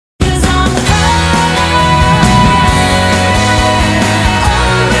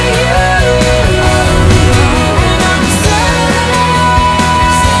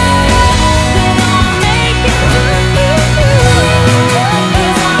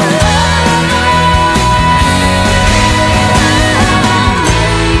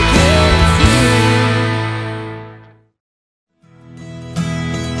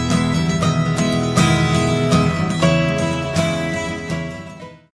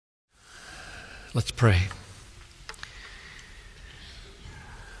Let's pray.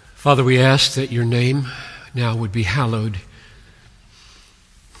 Father, we ask that your name now would be hallowed,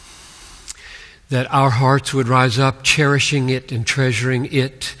 that our hearts would rise up cherishing it and treasuring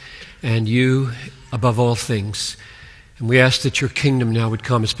it and you above all things. And we ask that your kingdom now would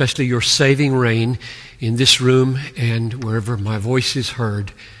come, especially your saving reign in this room and wherever my voice is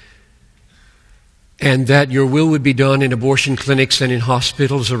heard. And that your will would be done in abortion clinics and in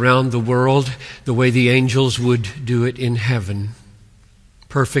hospitals around the world the way the angels would do it in heaven.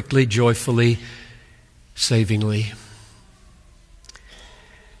 Perfectly, joyfully, savingly.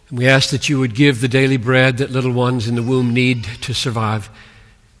 And we ask that you would give the daily bread that little ones in the womb need to survive.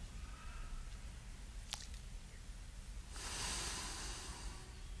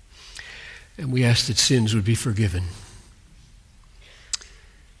 And we ask that sins would be forgiven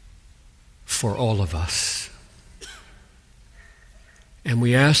for all of us. And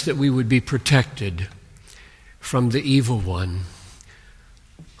we ask that we would be protected from the evil one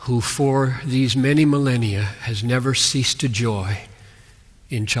who for these many millennia has never ceased to joy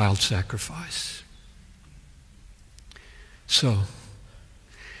in child sacrifice. So,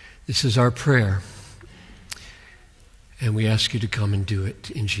 this is our prayer, and we ask you to come and do it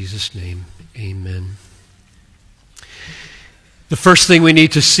in Jesus' name. Amen. The first thing we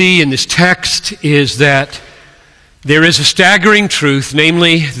need to see in this text is that there is a staggering truth,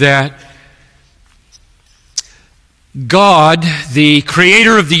 namely that God, the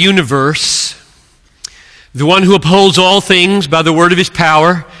creator of the universe, the one who upholds all things by the word of his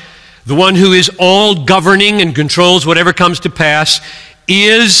power, the one who is all governing and controls whatever comes to pass,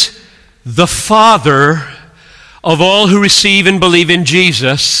 is the Father of all who receive and believe in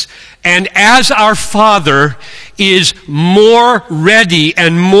Jesus. And as our Father is more ready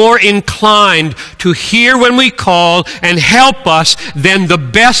and more inclined to hear when we call and help us than the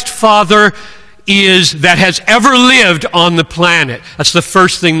best Father is that has ever lived on the planet. That's the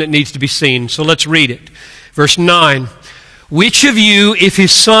first thing that needs to be seen. So let's read it. Verse 9. Which of you, if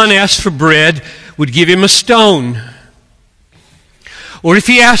his son asked for bread, would give him a stone? Or if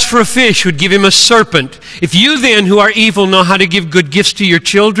he asked for a fish, would give him a serpent? If you then, who are evil, know how to give good gifts to your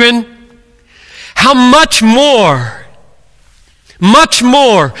children, how much more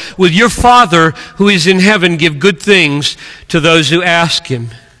will your Father who is in heaven give good things to those who ask him?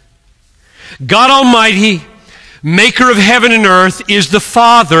 God Almighty, maker of heaven and earth, is the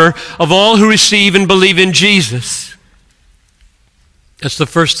Father of all who receive and believe in Jesus. That's the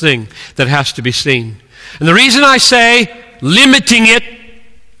first thing that has to be seen. And the reason I say limiting it,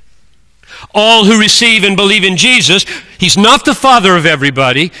 all who receive and believe in Jesus, he's not the Father of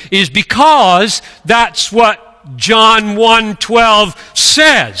everybody, is because that's what John 1:12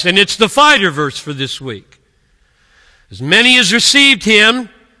 says. And it's the fighter verse for this week. As many as received him,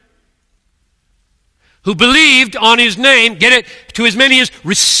 who believed on his name, get it, to as many as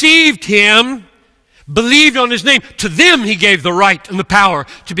received him, believed on his name, to them he gave the right and the power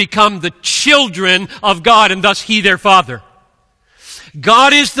to become the children of God, and thus he their Father.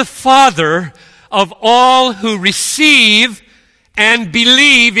 God is the Father of all who receive and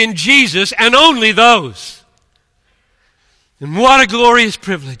believe in Jesus, and only those. And what a glorious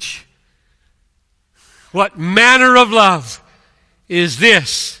privilege. What manner of love is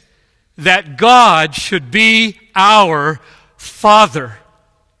this, that God should be our Father.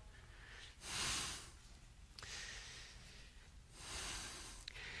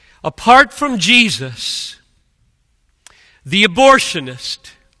 Apart from Jesus, the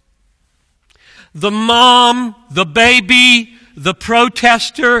abortionist, the mom, the baby, the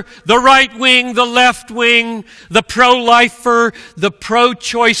protester, the right wing, the left wing, the pro-lifer, the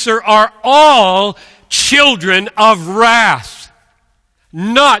pro-choicer are all children of wrath,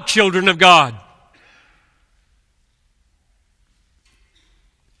 not children of God.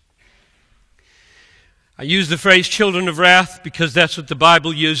 I use the phrase children of wrath because that's what the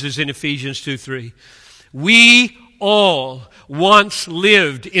Bible uses in Ephesians 2:3. We all once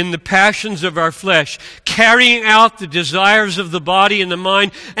lived in the passions of our flesh, carrying out the desires of the body and the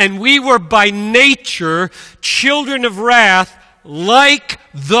mind, and we were by nature children of wrath like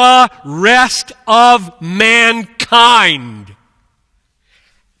the rest of mankind.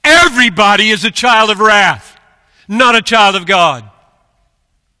 Everybody is a child of wrath, not a child of God.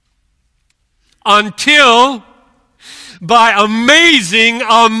 Until, by amazing,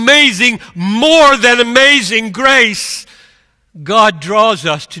 more than amazing grace, God draws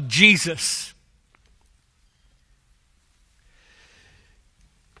us to Jesus.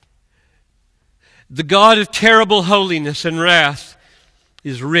 The God of terrible holiness and wrath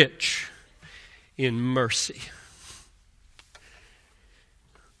is rich in mercy.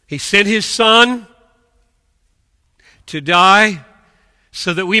 He sent His Son to die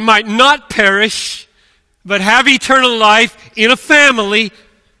so that we might not perish, but have eternal life in a family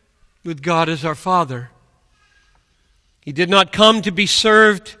with God as our Father. He did not come to be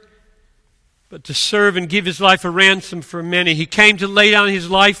served, but to serve and give His life a ransom for many. He came to lay down His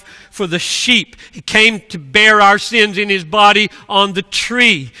life for the sheep. He came to bear our sins in His body on the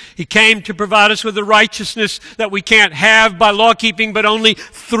tree. He came to provide us with a righteousness that we can't have by law keeping, but only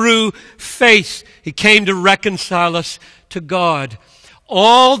through faith. He came to reconcile us to God.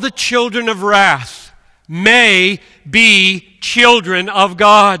 All the children of wrath may be children of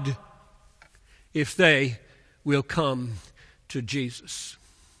God if they will come to Jesus.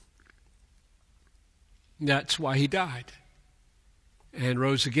 That's why He died and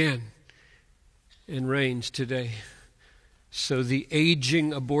rose again and reigns today. So the aging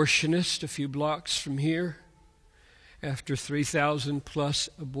abortionist a few blocks from here, after 3,000 plus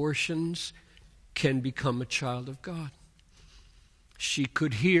abortions, can become a child of God. She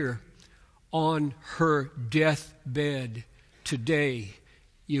could hear on her deathbed, "Today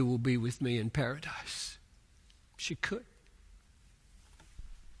you will be with me in paradise." She could.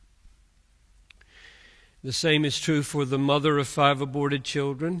 The same is true for the mother of 5 aborted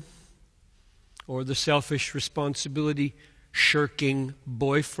children, or the selfish responsibility shirking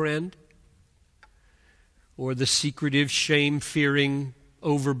boyfriend, or the secretive, shame-fearing,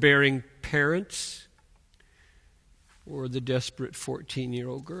 overbearing parents, or the desperate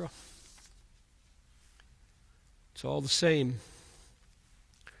 14-year-old girl. It's all the same.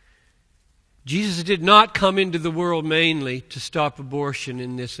 Jesus did not come into the world mainly to stop abortion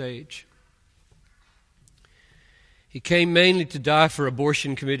in this age. He came mainly to die for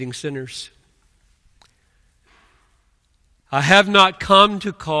abortion-committing sinners. I have not come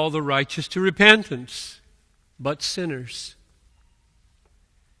to call the righteous to repentance, but sinners.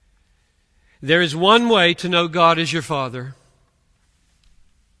 There is one way to know God as your Father,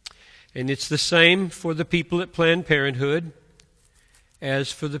 and it's the same for the people at Planned Parenthood as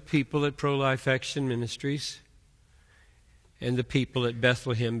for the people at Pro-Life Action Ministries and the people at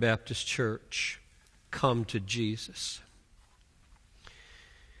Bethlehem Baptist Church. Come to Jesus.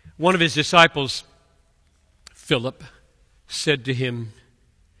 One of His disciples, Philip, said to Him,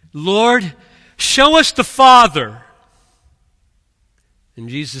 "Lord, show us the Father." And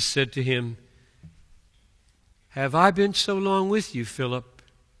Jesus said to him, "Have I been so long with you, Philip,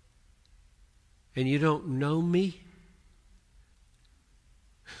 and you don't know me?"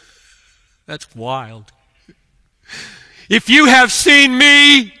 That's wild. "If you have seen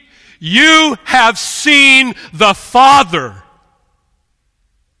me, you have seen the Father."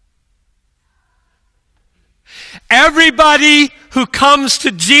 Everybody who comes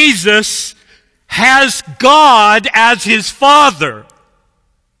to Jesus has God as his Father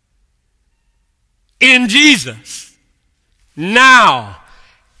in Jesus, now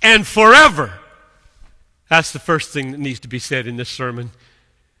and forever. That's the first thing that needs to be said in this sermon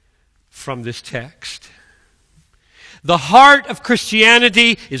from this text. The heart of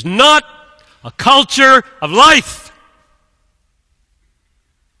Christianity is not a culture of life.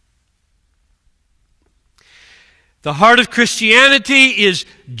 The heart of Christianity is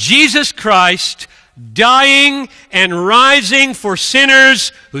Jesus Christ dying and rising for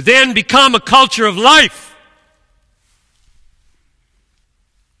sinners who then become a culture of life.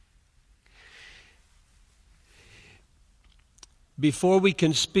 Before we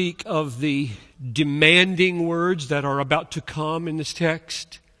can speak of the demanding words that are about to come in this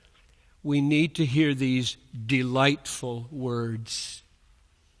text, we need to hear these delightful words.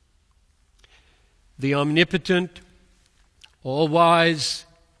 The omnipotent, all-wise,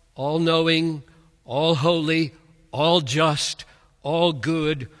 all-knowing, all-holy, all-just,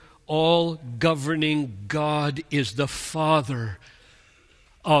 all-good, all-governing God is the Father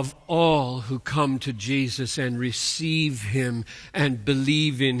of all who come to Jesus and receive Him and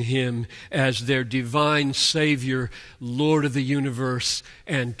believe in Him as their divine Savior, Lord of the universe,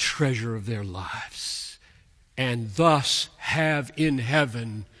 and treasure of their lives. And thus have in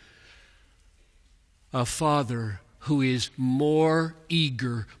heaven a Father who is more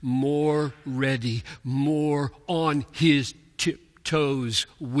eager, more ready, more on His tiptoes,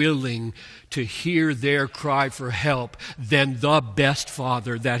 willing to hear their cry for help than the best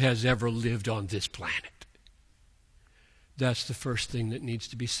father that has ever lived on this planet. That's the first thing that needs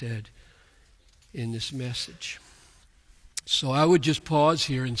to be said in this message. So I would just pause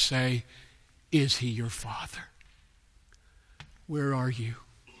here and say, is He your Father? Where are you?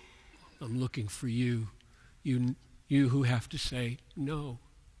 I'm looking for you. You who have to say no,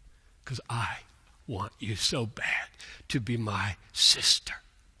 because I want you so bad to be my sister.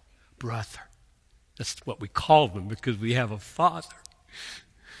 brother. That's what we call them because we have a father.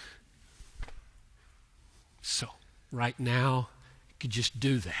 So, right now, you could just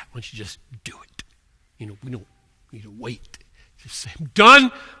do that. Why don't you just do it? We don't need to wait. Just say, I'm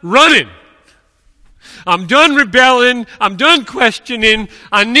done running. I'm done rebelling. I'm done questioning.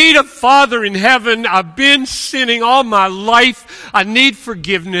 I need a Father in heaven. I've been sinning all my life. I need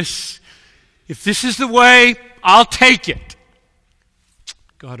forgiveness. If this is the way, I'll take it.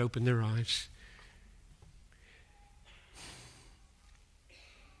 God, open their eyes.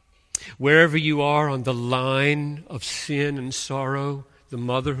 Wherever you are on the line of sin and sorrow, the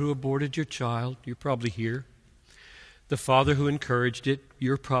mother who aborted your child, you're probably here. The father who encouraged it,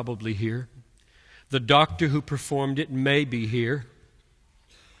 you're probably here. The doctor who performed it may be here.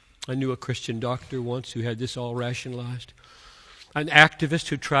 I knew a Christian doctor once who had this all rationalized. An activist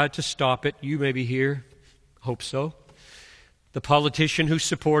who tried to stop it, you may be here. Hope so. The politician who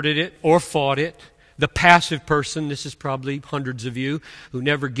supported it or fought it. The passive person, this is probably hundreds of you, who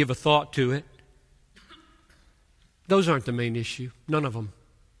never give a thought to it. Those aren't the main issue. None of them.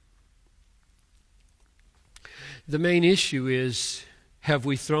 The main issue is, have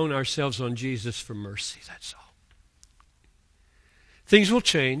we thrown ourselves on Jesus for mercy? That's all. Things will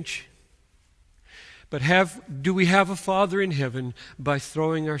change. But do we have a Father in heaven by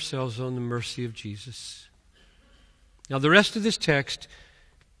throwing ourselves on the mercy of Jesus? Now the rest of this text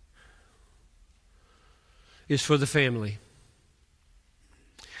is for the family.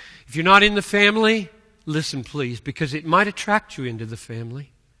 If you're not in the family, listen please, because it might attract you into the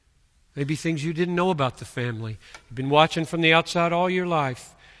family. Maybe things you didn't know about the family. You've been watching from the outside all your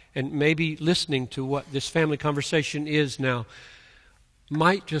life, and maybe listening to what this family conversation is now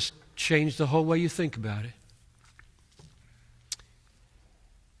might just change the whole way you think about it.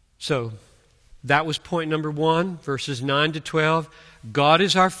 So, that was point number 1, verses 9 to 12. God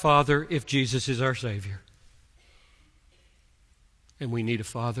is our Father if Jesus is our Savior. And we need a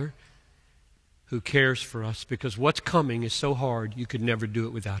Father who cares for us, because what's coming is so hard you could never do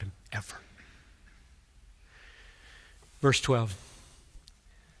it without Him, ever. Verse 12.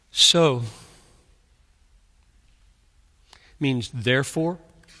 So means therefore.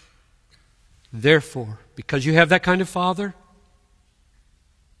 Therefore, because you have that kind of Father,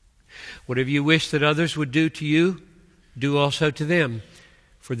 whatever you wish that others would do to you, do also to them.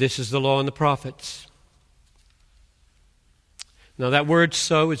 For this is the law and the prophets. Now that word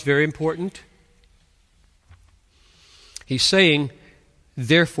so is very important. He's saying,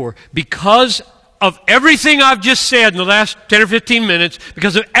 therefore, because of everything I've just said in the last 10 or 15 minutes,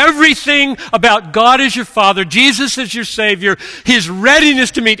 because of everything about God as your Father, Jesus as your Savior, His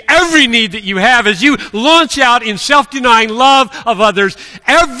readiness to meet every need that you have as you launch out in self-denying love of others,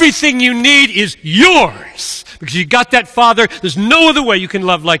 everything you need is yours. Because you got that Father, there's no other way you can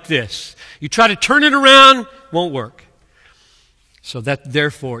love like this. You try to turn it around, won't work. So that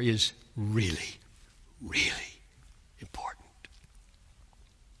therefore is really, really important.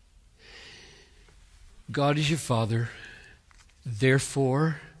 God is your Father.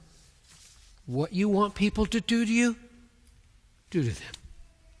 Therefore, what you want people to do to you, do to them.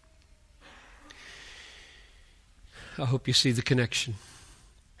 I hope you see the connection.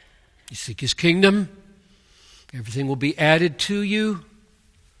 You seek His kingdom, everything will be added to you.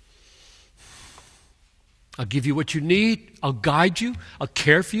 I'll give you what you need. I'll guide you. I'll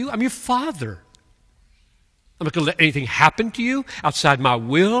care for you. I'm your Father. I'm not going to let anything happen to you outside my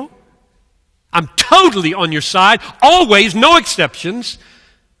will. I'm totally on your side, always, no exceptions.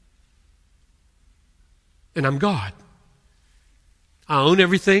 And I'm God. I own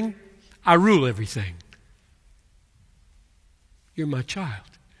everything. I rule everything. You're my child.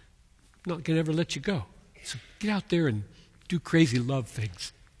 I'm not going to ever let you go. So get out there and do crazy love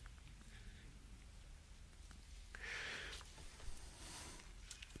things.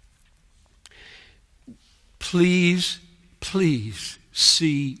 Please, please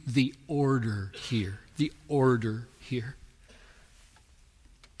see the order here. The order here.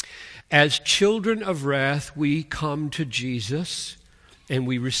 As children of wrath, we come to Jesus and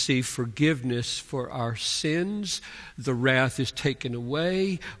we receive forgiveness for our sins. The wrath is taken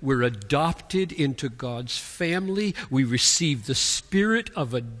away. We're adopted into God's family. We receive the spirit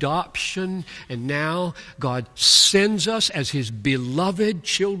of adoption. And now God sends us as His beloved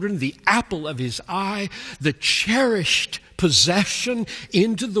children, the apple of His eye, the cherished possession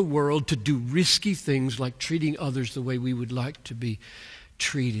into the world to do risky things like treating others the way we would like to be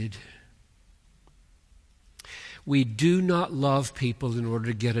treated. We do not love people in order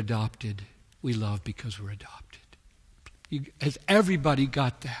to get adopted. We love because we're adopted. Has everybody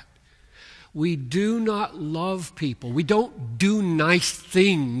got that? We do not love people. We don't do nice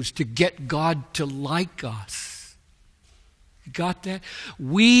things to get God to like us. You got that?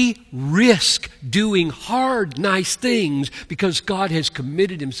 We risk doing hard, nice things because God has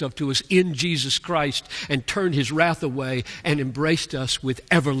committed himself to us in Jesus Christ and turned his wrath away and embraced us with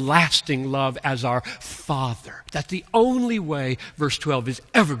everlasting love as our Father. That's the only way verse 12 is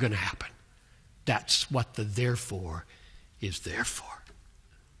ever going to happen. That's what the therefore is there for.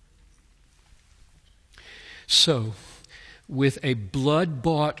 So, with a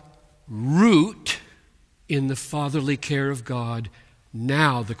blood-bought root in the fatherly care of God,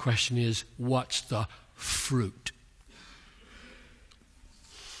 now the question is, what's the fruit?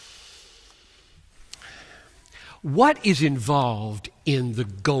 What is involved in the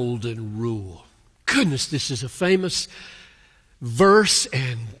golden rule? Goodness, this is a famous verse,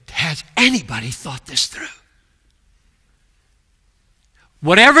 and has anybody thought this through?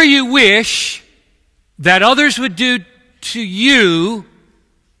 Whatever you wish that others would do to you,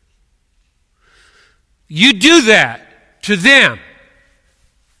 you do that to them.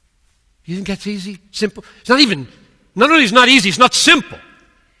 You think that's easy? Simple? It's not even, not only is it not easy, it's not simple.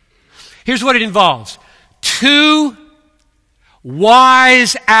 Here's what it involves. 2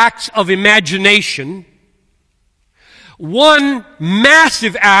 wise acts of imagination, 1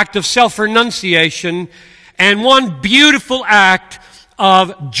 massive act of self-renunciation, and 1 beautiful act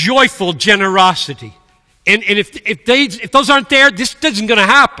of joyful generosity. And if those aren't there, this isn't going to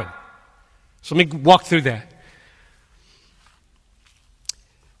happen. So let me walk through that.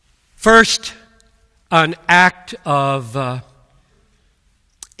 First, an act of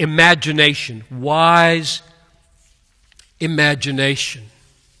imagination, wise imagination.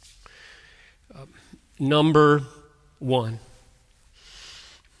 Number 1.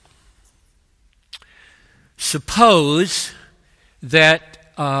 Suppose that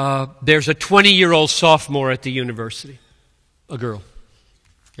there's a 20-year-old sophomore at the university, a girl,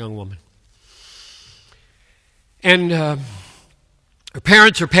 young woman. And her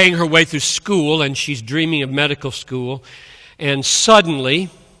parents are paying her way through school, and she's dreaming of medical school. And suddenly,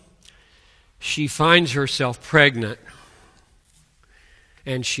 she finds herself pregnant,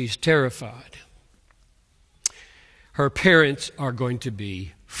 and she's terrified. Her parents are going to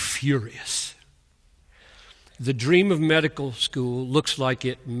be furious. The dream of medical school looks like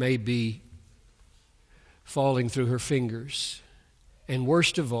it may be falling through her fingers. And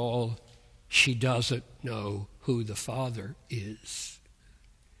worst of all, she doesn't know who the father is,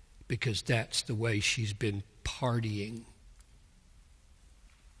 because that's the way she's been partying.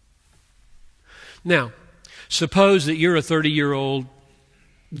 Now, suppose that you're a 30-year-old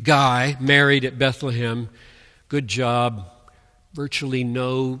guy married at Bethlehem, good job, virtually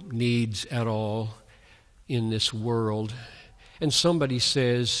no needs at all in this world, and somebody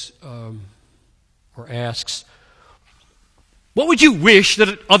says or asks, what would you wish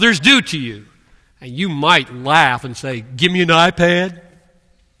that others do to you? And you might laugh and say, give me an iPad,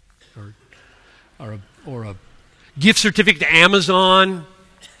 or a gift certificate to Amazon.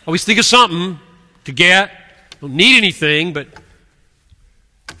 Always think of something to get. Don't need anything, but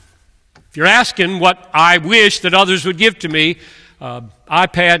if you're asking what I wish that others would give to me,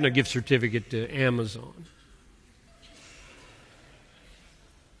 iPad and a gift certificate to Amazon.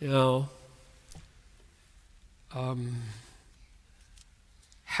 You know,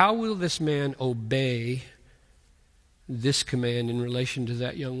 how will this man obey this command in relation to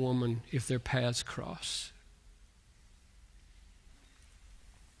that young woman if their paths cross?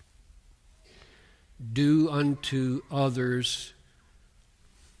 Do unto others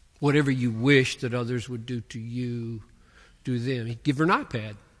whatever you wish that others would do to you, do them. He'd give her an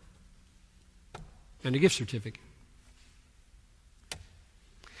iPad and a gift certificate.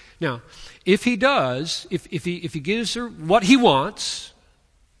 Now, if he does, if he gives her what he wants,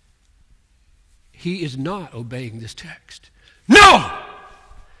 he is not obeying this text. No!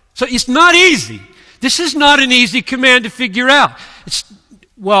 So it's not easy. This is not an easy command to figure out.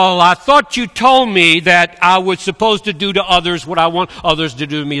 Well, I thought you told me that I was supposed to do to others what I want others to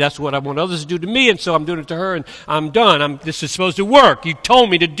do to me. That's what I want others to do to me, and so I'm doing it to her, and I'm done. This is supposed to work. You told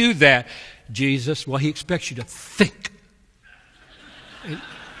me to do that. Jesus, well, he expects you to think.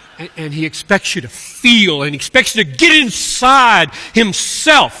 And he expects you to feel, and he expects you to get inside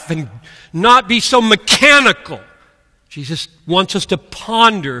himself and not be so mechanical. Jesus wants us to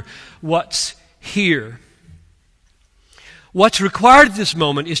ponder what's here. What's required at this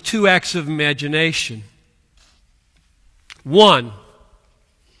moment is 2 acts of imagination. 1,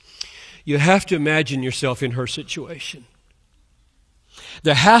 you have to imagine yourself in her situation.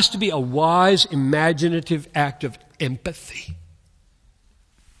 There has to be a wise, imaginative act of empathy.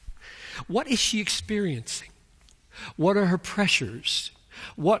 What is she experiencing? What are her pressures?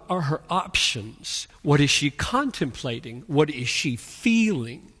 What are her options? What is she contemplating? What is she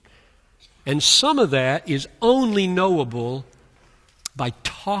feeling? And some of that is only knowable by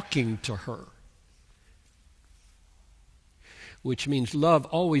talking to her. Which means love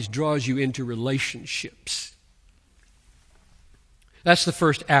always draws you into relationships. That's the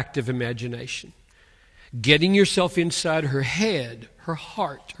first act of imagination. Getting yourself inside her head, her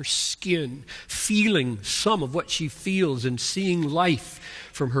heart, her skin, feeling some of what she feels and seeing life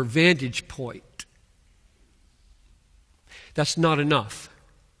from her vantage point. That's not enough.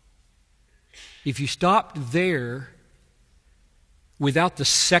 If you stopped there without the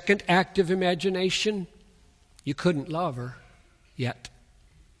second act of imagination, you couldn't love her yet.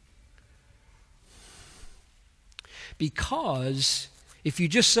 Because if you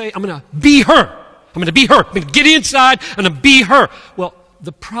just say, I'm going to be her, I'm going to be her, I'm going to get inside, I'm going to be her. Well,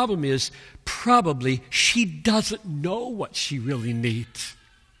 the problem is probably she doesn't know what she really needs.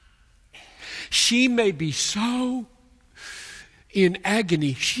 She may be so in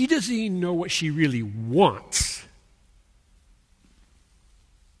agony, she doesn't even know what she really wants.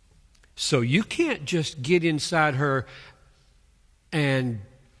 So you can't just get inside her and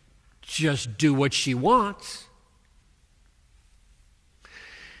just do what she wants.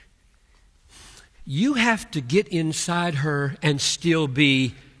 You have to get inside her and still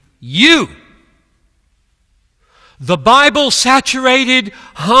be you. The Bible-saturated,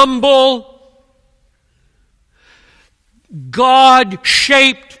 humble,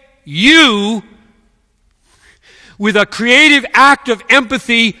 God-shaped you with a creative act of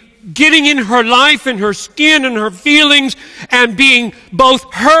empathy, getting in her life and her skin and her feelings and being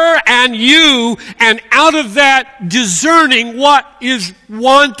both her and you, and out of that discerning what is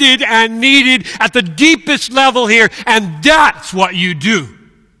wanted and needed at the deepest level here, and that's what you do.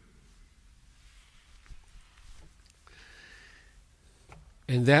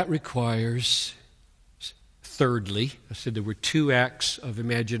 And that requires, thirdly, I said there were two acts of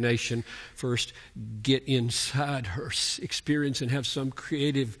imagination. First, get inside her experience and have some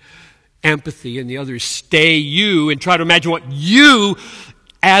creative empathy. And the other is stay you and try to imagine what you,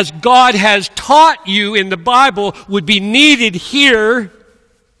 as God has taught you in the Bible, would be needed here.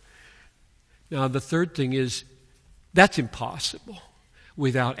 Now, the third thing is that's impossible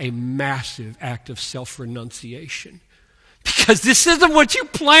without a massive act of self-renunciation. Because this isn't what you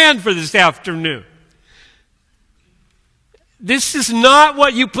planned for this afternoon. This is not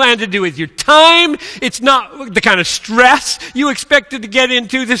what you plan to do with your time. It's not the kind of stress you expected to get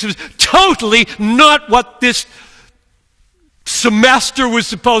into. This is totally not what this semester was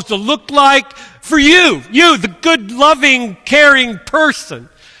supposed to look like for you. You, the good, loving, caring person.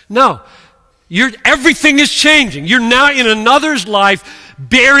 No. Everything is changing. You're now in another's life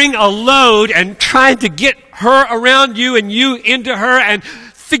bearing a load and trying to get her around you and you into her and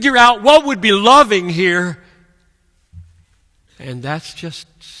figure out what would be loving here. And that's just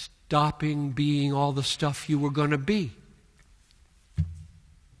stopping being all the stuff you were going to be.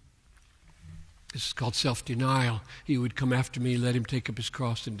 This is called self-denial. He would come after me, let him take up his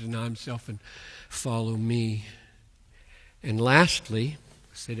cross and deny himself and follow me. And lastly,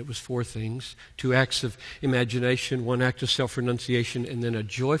 I said it was four things. 2 acts of imagination, 1 act of self-renunciation, and then a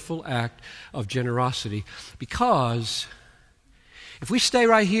joyful act of generosity. Because if we stay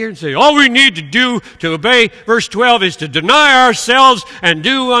right here and say, all we need to do to obey verse 12 is to deny ourselves and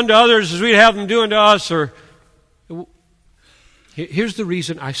do unto others as we'd have them do unto us, or here's the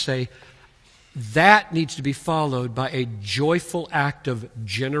reason I say that needs to be followed by a joyful act of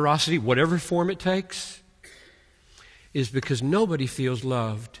generosity, whatever form it takes, is because nobody feels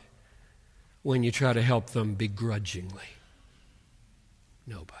loved when you try to help them begrudgingly.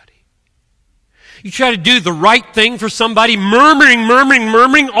 Nobody. You try to do the right thing for somebody,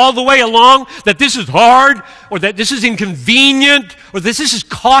 murmuring all the way along that this is hard, or that this is inconvenient, or that this is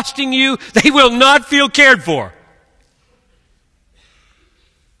costing you. They will not feel cared for.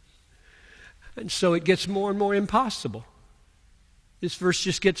 And so it gets more and more impossible. This verse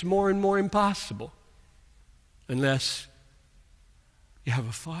just gets more and more impossible. Unless you have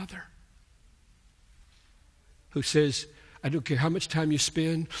a Father who says, I don't care how much time you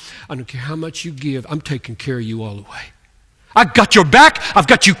spend. I don't care how much you give. I'm taking care of you all the way. I've got your back. I've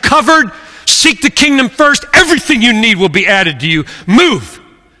got you covered. Seek the kingdom first. Everything you need will be added to you. Move.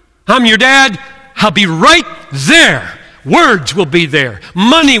 I'm your dad. I'll be right there. Words will be there.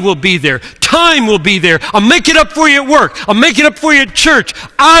 Money will be there. Time will be there. I'll make it up for you at work. I'll make it up for you at church.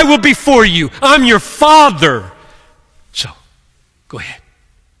 I will be for you. I'm your Father. So, go ahead.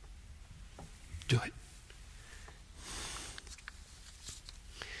 Do it.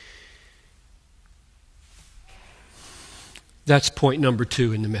 That's point number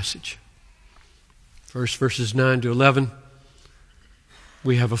 2 in the message. First, verses 9 to 11.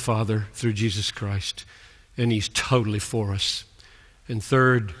 We have a Father through Jesus Christ, and He's totally for us. And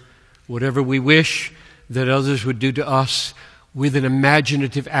third, whatever we wish that others would do to us, with an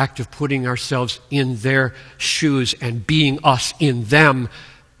imaginative act of putting ourselves in their shoes and being us in them,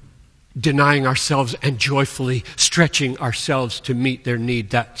 denying ourselves and joyfully stretching ourselves to meet their need.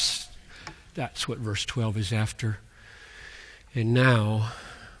 That's what verse 12 is after. And now,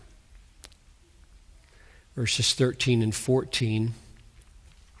 verses 13 and 14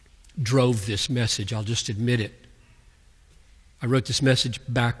 drove this message. I'll just admit it. I wrote this message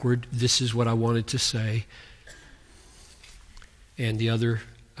backward. This is what I wanted to say. And the other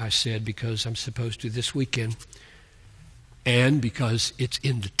I said because I'm supposed to this weekend. And because it's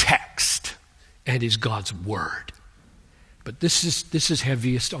in the text and is God's Word. But this is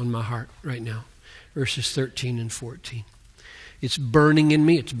heaviest on my heart right now. Verses 13 and 14. It's burning in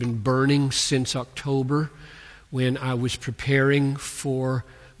me. It's been burning since October when I was preparing for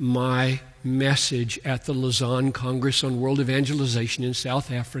my message at the Lausanne Congress on World Evangelization in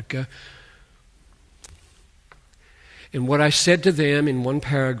South Africa. And what I said to them in one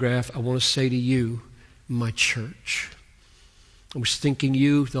paragraph, I want to say to you, my church. I was thinking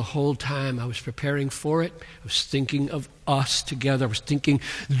you the whole time I was preparing for it. I was thinking of us together. I was thinking,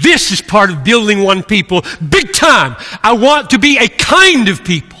 this is part of building one people, big time. I want to be a kind of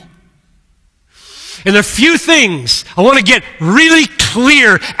people. And there are a few things I want to get really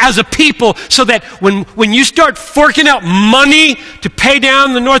clear as a people so that when you start forking out money to pay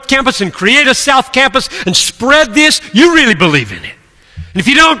down the North Campus and create a South Campus and spread this, you really believe in it. And if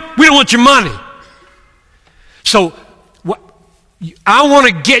you don't, we don't want your money. So I want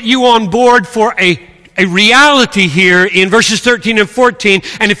to get you on board for a reality here in verses 13 and 14.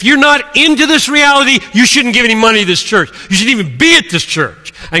 And if you're not into this reality, you shouldn't give any money to this church. You shouldn't even be at this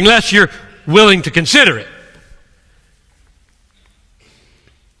church unless you're willing to consider it.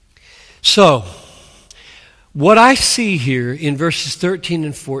 So, what I see here in verses 13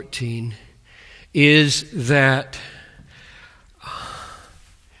 and 14 is that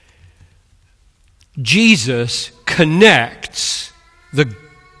Jesus connects the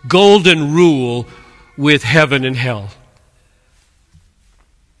golden rule with heaven and hell.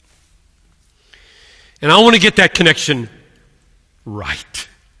 And I want to get that connection right.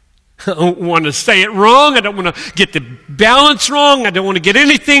 I don't want to say it wrong. I don't want to get the balance wrong. I don't want to get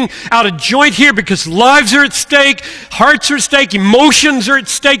anything out of joint here because lives are at stake, hearts are at stake, emotions are at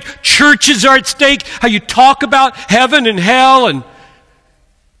stake, churches are at stake, how you talk about heaven and hell and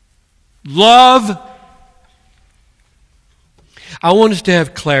love. I want us to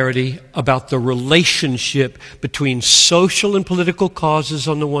have clarity about the relationship between social and political causes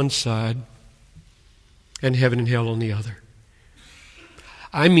on the one side and heaven and hell on the other.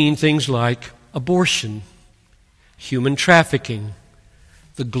 I mean things like abortion, human trafficking,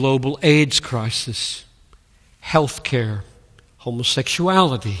 the global AIDS crisis, health care,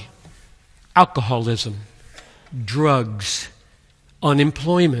 homosexuality, alcoholism, drugs,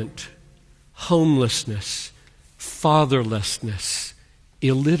 unemployment, homelessness, fatherlessness,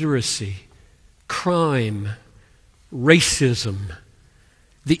 illiteracy, crime, racism,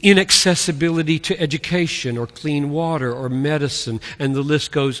 the inaccessibility to education or clean water or medicine, and the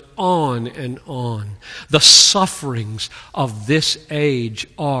list goes on and on. The sufferings of this age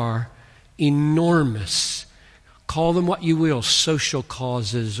are enormous. Call them what you will, social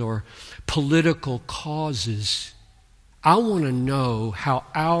causes or political causes. I want to know how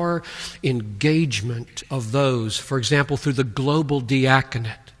our engagement of those, for example, through the global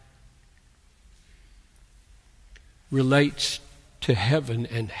diaconate, relates to heaven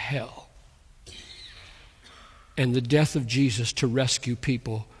and hell and the death of Jesus to rescue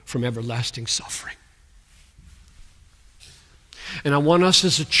people from everlasting suffering. And I want us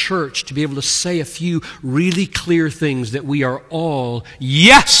as a church to be able to say a few really clear things that we are all,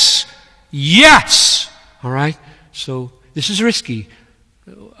 yes, all right? So this is risky.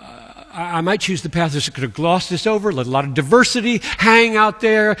 I might choose the path that's going to gloss this over, let a lot of diversity hang out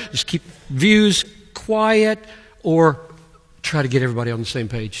there, just keep views quiet, or try to get everybody on the same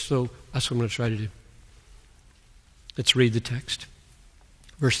page. So that's what I'm going to try to do. Let's read the text.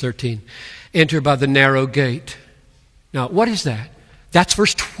 Verse 13. Enter by the narrow gate. Now, what is that? That's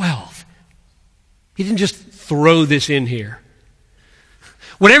verse 12. He didn't just throw this in here.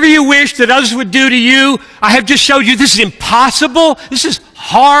 Whatever you wish that others would do to you, I have just showed you this is impossible. This is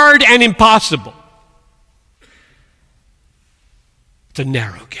hard and impossible. It's a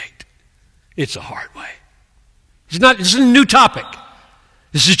narrow gate. It's a hard way. This is a new topic.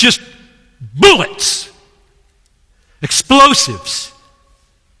 This is just bullets. explosives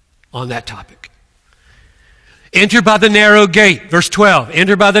on that topic. Enter by the narrow gate, verse 12.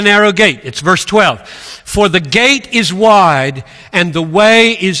 Enter by the narrow gate. It's verse 12. For the gate is wide and the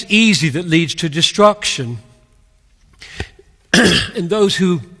way is easy that leads to destruction. And those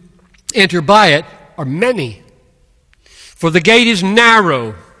who enter by it are many. For the gate is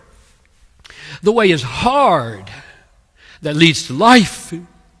narrow. The way is hard that leads to life.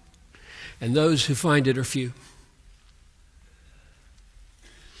 And those who find it are few.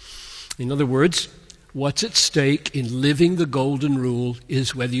 In other words, what's at stake in living the golden rule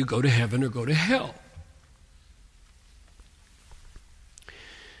is whether you go to heaven or go to hell.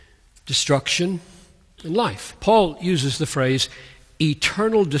 Destruction and life. Paul uses the phrase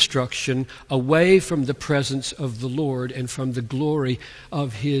eternal destruction away from the presence of the Lord and from the glory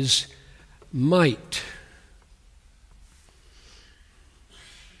of His might.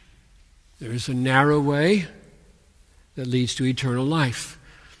 There is a narrow way that leads to eternal life,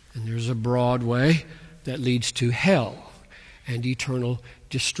 and there's a broad way that leads to hell and eternal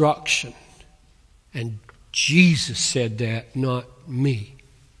destruction. And Jesus said that, not me.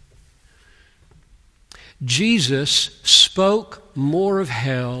 Jesus spoke more of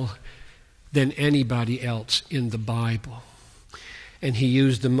hell than anybody else in the Bible. And He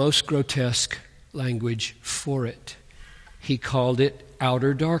used the most grotesque language for it. He called it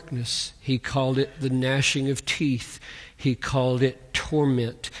outer darkness. He called it the gnashing of teeth. He called it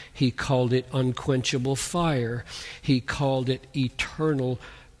torment. He called it unquenchable fire. He called it eternal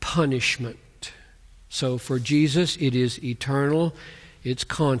punishment. So for Jesus, it is eternal, it's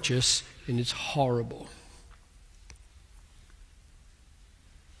conscious, and it's horrible.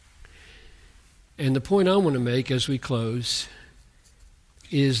 And the point I want to make as we close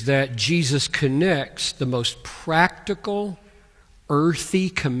is that Jesus connects the most practical, earthy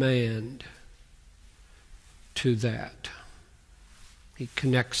command to that. He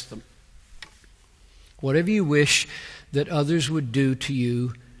connects them. Whatever you wish that others would do to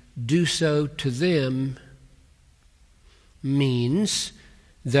you, do so to them means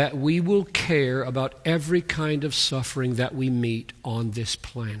that we will care about every kind of suffering that we meet on this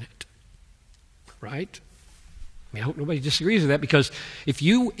planet. Right? I mean, I hope nobody disagrees with that, because if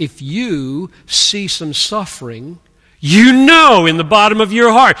you see some suffering, you know in the bottom of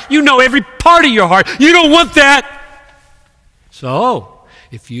your heart, you know every part of your heart, you don't want that. So,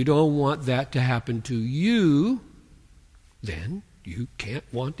 if you don't want that to happen to you, then you can't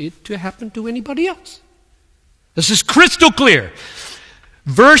want it to happen to anybody else. This is crystal clear.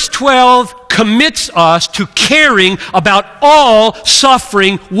 Verse 12 commits us to caring about all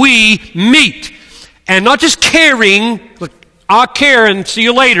suffering we meet. And not just caring, look, I'll care and see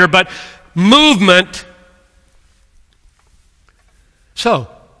you later, but movement. So,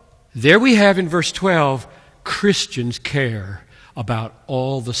 there we have in verse 12, Christians care about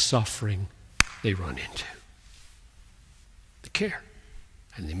all the suffering they run into. They care,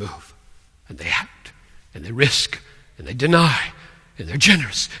 and they move, and they act, and they risk, and they deny, and they're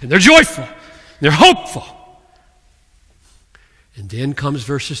generous, and they're joyful, and they're hopeful. And then comes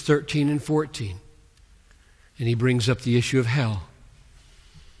verses 13 and 14. And he brings up the issue of hell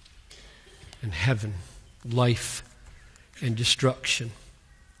and heaven, life and destruction.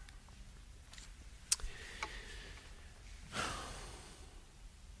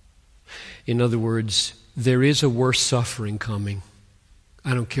 In other words, there is a worse suffering coming.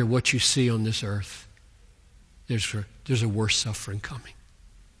 I don't care what you see on this earth. There's a worse suffering coming.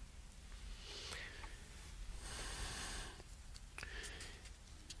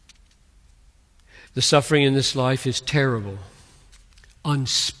 The suffering in this life is terrible,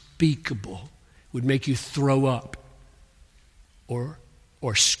 unspeakable, would make you throw up or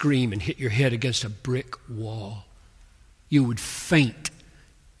scream and hit your head against a brick wall. You would faint.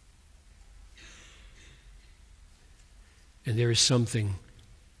 And there is something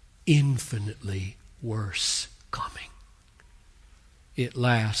infinitely worse coming. It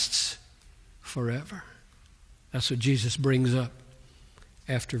lasts forever. That's what Jesus brings up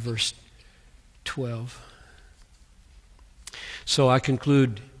after verse 12. So I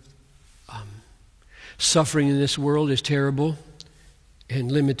conclude, suffering in this world is terrible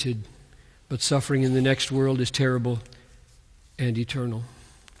and limited, but suffering in the next world is terrible and eternal.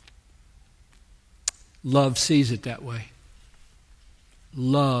 Love sees it that way.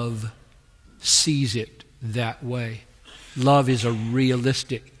 Love sees it that way. Love is a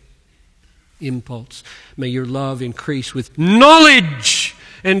realistic impulse. May your love increase with knowledge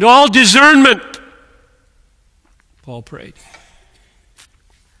and all discernment, Paul prayed.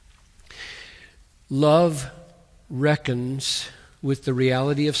 Love reckons with the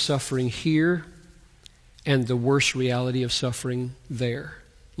reality of suffering here and the worst reality of suffering there.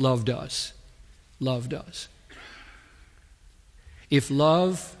 Love does. Love does. If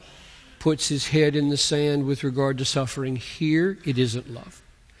love puts his head in the sand with regard to suffering here, it isn't love.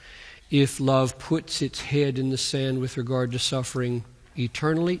 If love puts its head in the sand with regard to suffering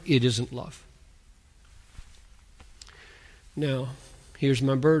eternally, it isn't love. Now, here's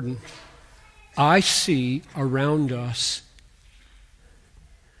my burden. I see around us,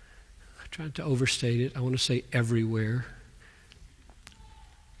 I'm trying to overstate it, I want to say everywhere,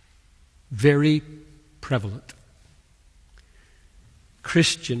 very prevalent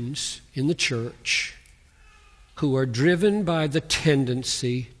Christians in the church who are driven by the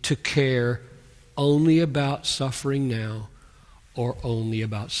tendency to care only about suffering now or only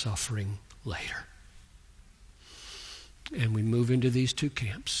about suffering later. And we move into these two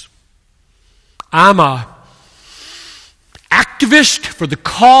camps. I'm a activist for the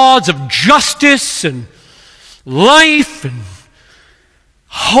cause of justice and life and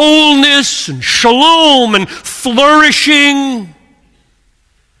wholeness and shalom and flourishing.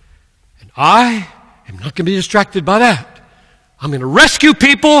 And I am not going to be distracted by that. I'm going to rescue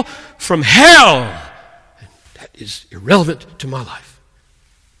people from hell. And that is irrelevant to my life.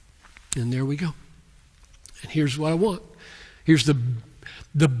 And there we go. And here's what I want. Here's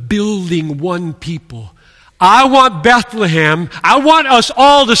the building one people. I want Bethlehem, I want us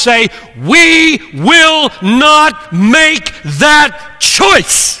all to say, we will not make that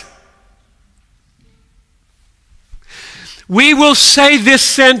choice. We will say this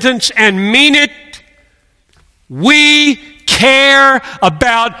sentence and mean it. We care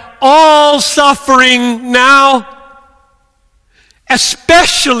about all suffering now,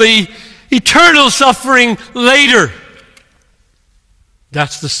 especially eternal suffering later.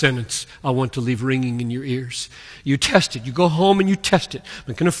 That's the sentence I want to leave ringing in your ears. You test it. You go home and you test it. I'm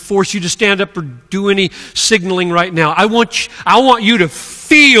not going to force you to stand up or do any signaling right now. I want you to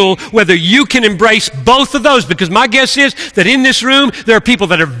feel whether you can embrace both of those, because my guess is that in this room there are people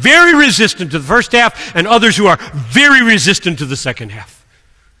that are very resistant to the first half and others who are very resistant to the second half.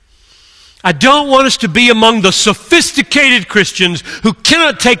 I don't want us to be among the sophisticated Christians who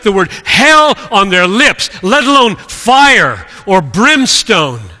cannot take the word hell on their lips, let alone fire or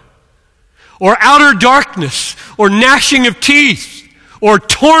brimstone or outer darkness or gnashing of teeth or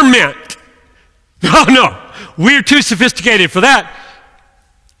torment. No, we're too sophisticated for that.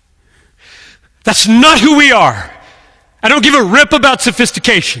 That's not who we are. I don't give a rip about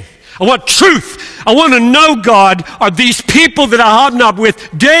sophistication. I want truth. I want to know, God, are these people that I hobnob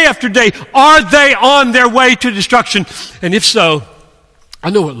with day after day, are they on their way to destruction? And if so, I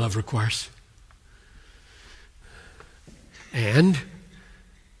know what love requires. And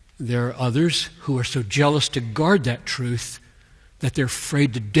there are others who are so jealous to guard that truth that they're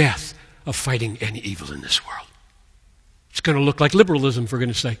afraid to death of fighting any evil in this world. It's going to look like liberalism, for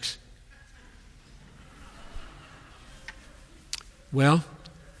goodness sakes. Well,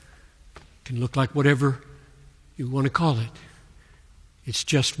 can look like whatever you want to call it. It's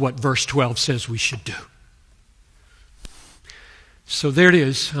just what verse 12 says we should do. So there it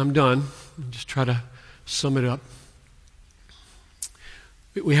is. I'm done. I'll just try to sum it up.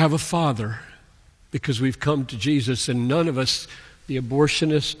 We have a Father because we've come to Jesus, and none of us, the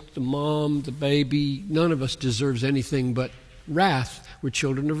abortionist, the mom, the baby, none of us deserves anything but wrath. We're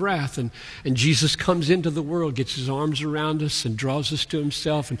children of wrath. And Jesus comes into the world, gets his arms around us and draws us to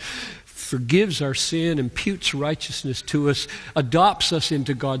himself and forgives our sin, imputes righteousness to us, adopts us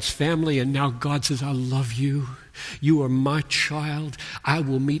into God's family, and now God says, I love you. You are my child. I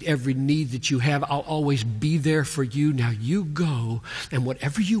will meet every need that you have. I'll always be there for you. Now you go, and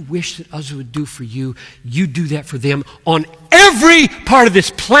whatever you wish that others would do for you, you do that for them on every part of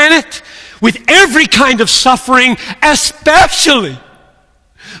this planet, with every kind of suffering, especially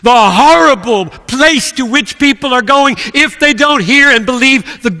the horrible place to which people are going if they don't hear and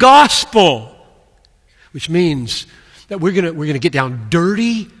believe the gospel. Which means that we're going to get down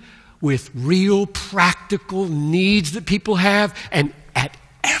dirty with real practical needs that people have, and at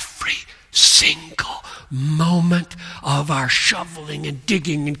every single moment of our shoveling and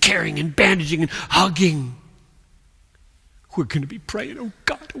digging and carrying and bandaging and hugging, we're going to be praying, oh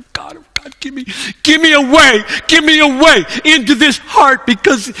God, give me a way into this heart,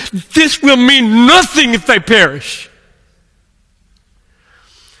 because this will mean nothing if they perish.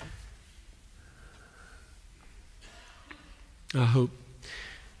 I hope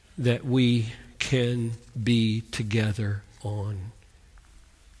that we can be together on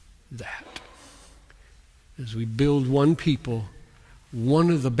that. As we build one people,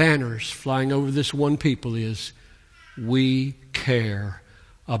 one of the banners flying over this one people is, we care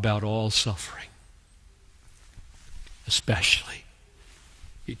about all suffering. especially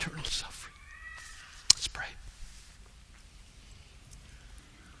eternal suffering. Let's pray.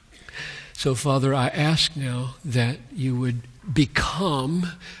 So, Father, I ask now that you would become,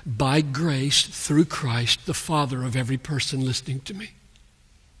 by grace, through Christ, the Father of every person listening to me.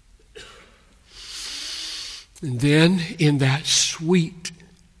 And then, in that sweet,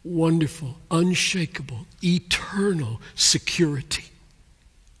 wonderful, unshakable, eternal security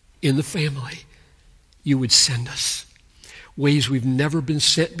in the family, you would send us ways we've never been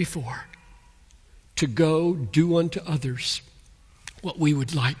sent before to go do unto others what we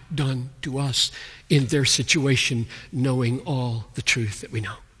would like done to us in their situation, knowing all the truth that we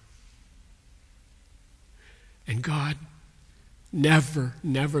know. And God, never,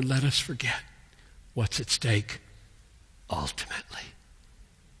 never let us forget what's at stake ultimately.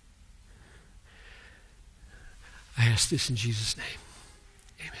 I ask this in Jesus' name.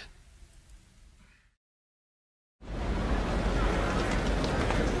 Amen.